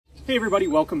Hey everybody,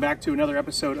 welcome back to another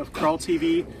episode of Crawl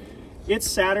TV. It's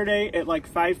Saturday at like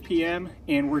 5 p.m.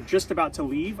 and we're just about to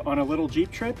leave on a little Jeep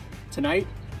trip. Tonight,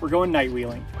 we're going night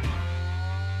wheeling.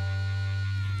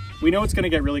 We know it's gonna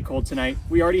get really cold tonight.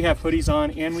 We already have hoodies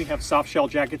on and we have soft shell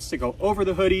jackets to go over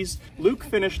the hoodies. Luke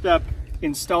finished up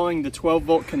installing the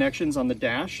 12-volt connections on the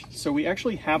dash, so we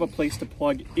actually have a place to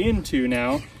plug into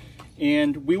now.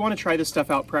 And we want to try this stuff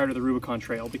out prior to the Rubicon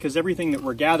Trail because everything that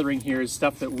we're gathering here is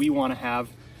stuff that we want to have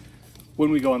when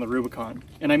we go on the Rubicon.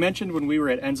 And I mentioned when we were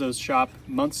at Enzo's shop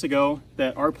months ago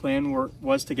that our plan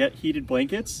was to get heated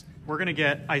blankets.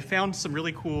 I found some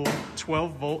really cool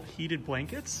 12-volt heated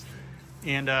blankets,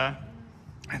 and I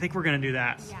think we're gonna do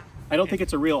that. Yeah. I don't think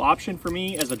it's a real option for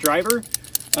me as a driver,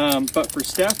 but for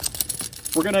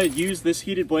Steph, we're gonna use this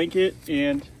heated blanket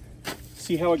and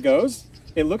see how it goes.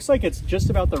 It looks like it's just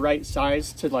about the right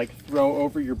size to like throw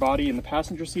over your body in the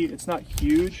passenger seat. It's not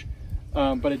huge,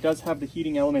 but it does have the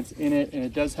heating elements in it, and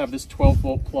it does have this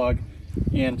 12-volt plug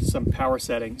and some power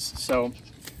settings. So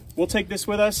we'll take this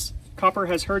with us. Copper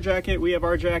has her jacket, we have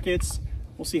our jackets.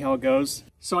 We'll see how it goes.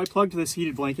 So I plugged this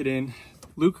heated blanket in.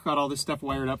 Luke got all this stuff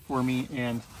wired up for me,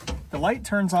 and the light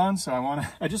turns on, so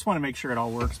I just want to make sure it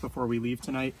all works before we leave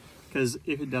tonight, because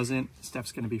if it doesn't,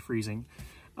 Steph's gonna be freezing.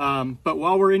 But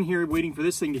while we're in here waiting for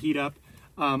this thing to heat up,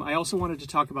 I also wanted to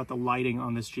talk about the lighting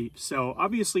on this Jeep. So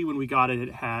obviously when we got it,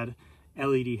 it had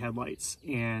LED headlights,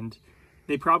 and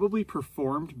they probably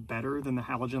performed better than the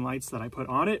halogen lights that I put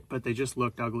on it, but they just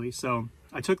looked ugly. So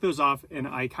I took those off and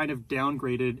I kind of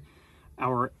downgraded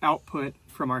our output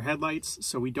from our headlights,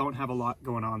 so we don't have a lot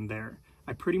going on there.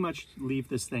 I pretty much leave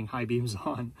this thing high beams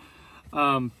on.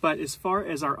 But as far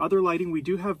as our other lighting, we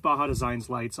do have Baja Designs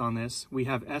lights on this. We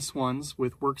have S1s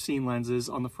with work scene lenses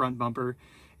on the front bumper.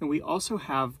 And we also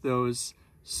have those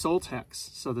Soltex.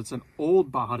 So that's an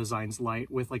old Baja Designs light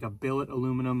with like a billet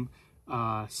aluminum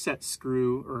set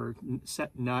screw or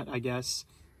set nut, I guess,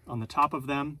 on the top of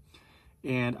them.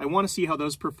 And I want to see how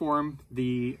those perform.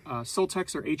 The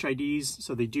Soltex are HIDs,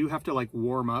 so they do have to like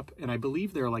warm up. And I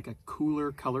believe they're like a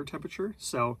cooler color temperature.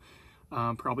 So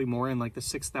probably more in like the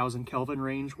 6,000 Kelvin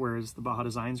range, whereas the Baja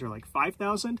Designs are like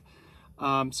 5,000.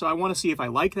 So I want to see if I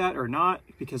like that or not,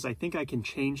 because I think I can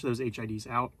change those HIDs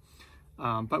out.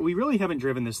 But we really haven't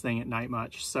driven this thing at night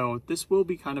much, so this will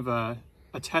be kind of a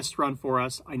test run for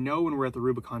us. I know when we're at the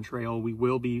Rubicon Trail, we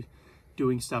will be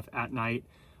doing stuff at night.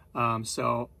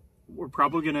 So we're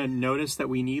probably going to notice that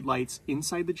we need lights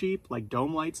inside the Jeep, like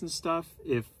dome lights and stuff,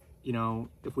 if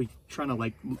we trying to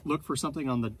like look for something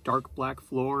on the dark black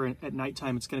floor at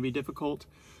nighttime, it's going to be difficult.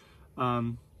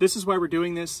 This is why we're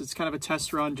doing this. It's kind of a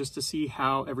test run just to see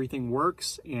how everything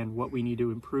works and what we need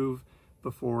to improve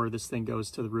before this thing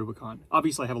goes to the Rubicon.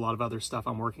 Obviously I have a lot of other stuff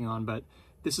I'm working on, but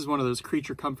this is one of those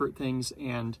creature comfort things,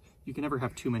 and you can never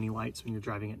have too many lights when you're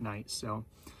driving at night. So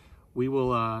we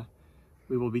will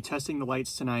be testing the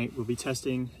lights tonight. We'll be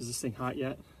testing, is this thing hot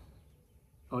yet?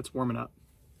 Oh, it's warming up.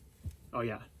 Oh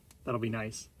yeah. That'll be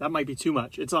nice. That might be too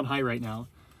much. It's on high right now.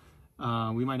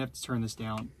 We might have to turn this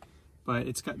down, but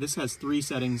this has 3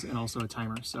 settings and also a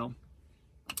timer. So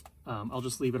I'll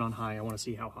just leave it on high. I want to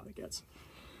see how hot it gets.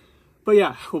 But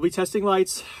yeah, we'll be testing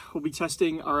lights. We'll be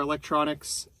testing our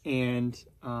electronics, and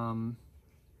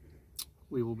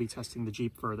we will be testing the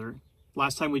Jeep further.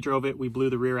 Last time we drove it, we blew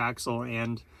the rear axle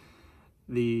and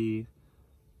the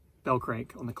bell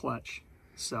crank on the clutch.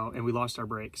 And we lost our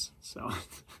brakes. So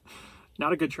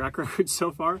not a good track record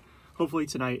so far. Hopefully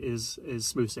tonight is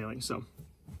smooth sailing. So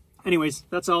anyways,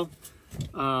 that's all.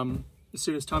 As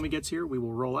soon as Tommy gets here, we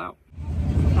will roll out.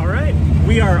 All right,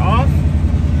 we are off.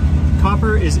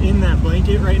 Copper is in that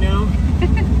blanket right now.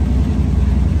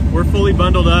 We're fully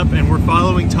bundled up and we're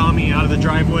following Tommy out of the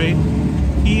driveway.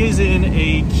 He is in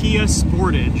a Kia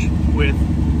Sportage with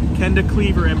Kenda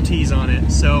Cleaver MTs on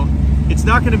it. So it's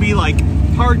not gonna be like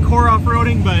hardcore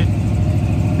off-roading, but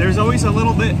there's always a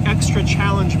little bit extra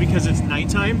challenge because it's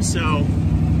nighttime, so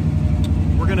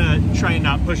we're gonna try and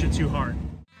not push it too hard.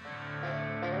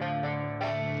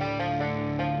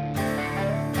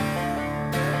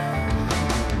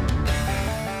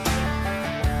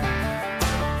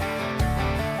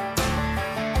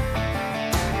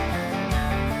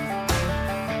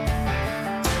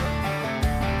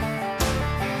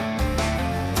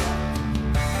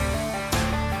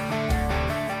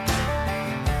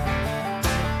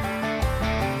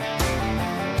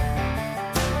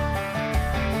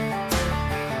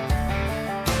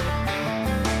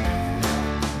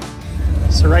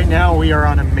 So right now we are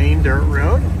on a main dirt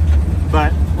road,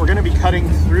 but we're going to be cutting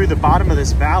through the bottom of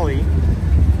this valley,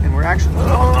 and we're actually,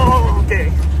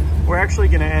 we're actually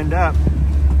going to end up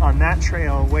on that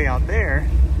trail way out there,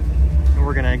 and And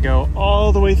we're gonna go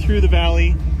all the way through the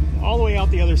valley, all the way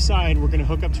out the other side. We're gonna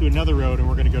hook up to another road and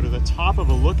we're gonna go to the top of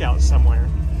a lookout somewhere.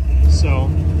 So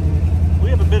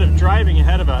we have a bit of driving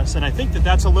ahead of us, and I think that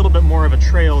that's a little bit more of a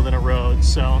trail than a road.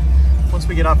 So once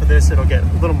we get off of this, it'll get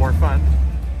a little more fun.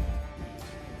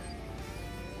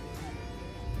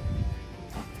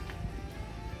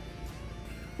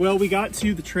 Well, we got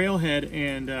to the trailhead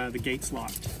and the gate's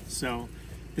locked. So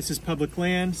this is public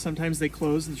land. Sometimes they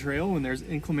close the trail when there's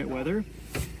inclement weather.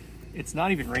 It's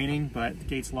not even raining, but the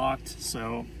gate's locked,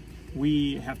 so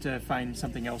we have to find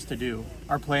something else to do.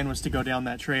 Our plan was to go down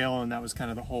that trail, and that was kind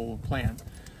of the whole plan.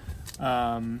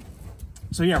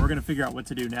 So yeah, we're gonna figure out what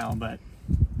to do now, but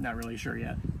not really sure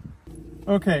yet.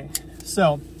 Okay,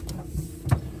 so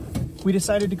we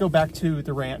decided to go back to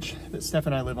the ranch that Steph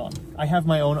and I live on. I have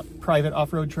my own private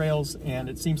off-road trails, and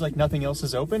it seems like nothing else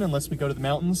is open unless we go to the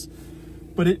mountains,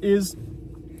 but it is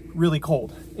really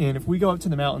cold. And if we go up to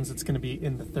the mountains, it's gonna be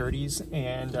in the 30s,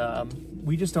 and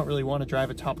we just don't really wanna drive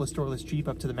a topless, doorless Jeep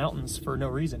up to the mountains for no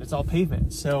reason. It's all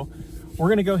pavement. So we're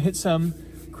gonna go hit some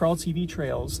Crawl TV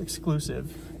trails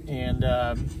exclusive. And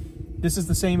this is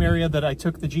the same area that I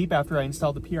took the Jeep after I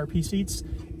installed the PRP seats.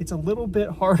 It's a little bit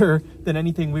harder than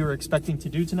anything we were expecting to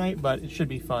do tonight, but it should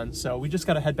be fun. So we just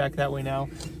gotta head back that way now,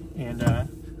 and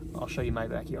I'll show you my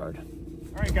backyard.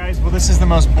 All right, guys, well, this is the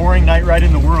most boring night ride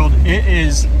in the world. It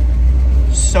is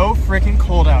so freaking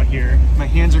cold out here. My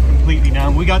hands are completely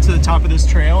numb. We got to the top of this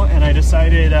trail, and I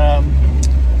decided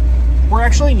we're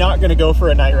actually not gonna go for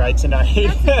a night ride tonight.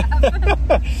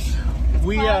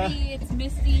 It's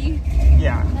misty.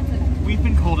 Yeah, we've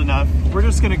been cold enough. We're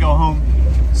just gonna go home.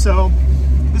 So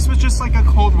this was just like a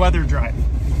cold weather drive.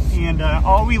 And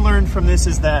all we learned from this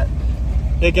is that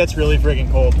it gets really friggin'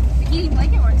 cold. The heating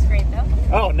blanket works great though.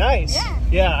 Oh, nice. Yeah.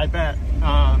 Yeah, I bet.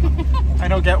 I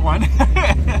don't get one.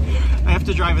 I have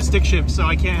to drive a stick shift, so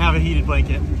I can't have a heated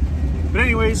blanket. But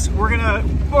anyways, we're gonna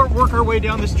work our way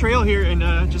down this trail here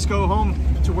and just go home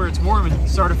to where it's warm and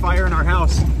start a fire in our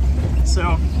house.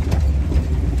 So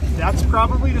that's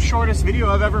probably the shortest video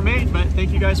I've ever made, but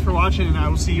thank you guys for watching, and I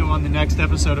will see you on the next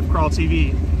episode of Crawl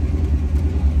TV.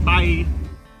 Bye.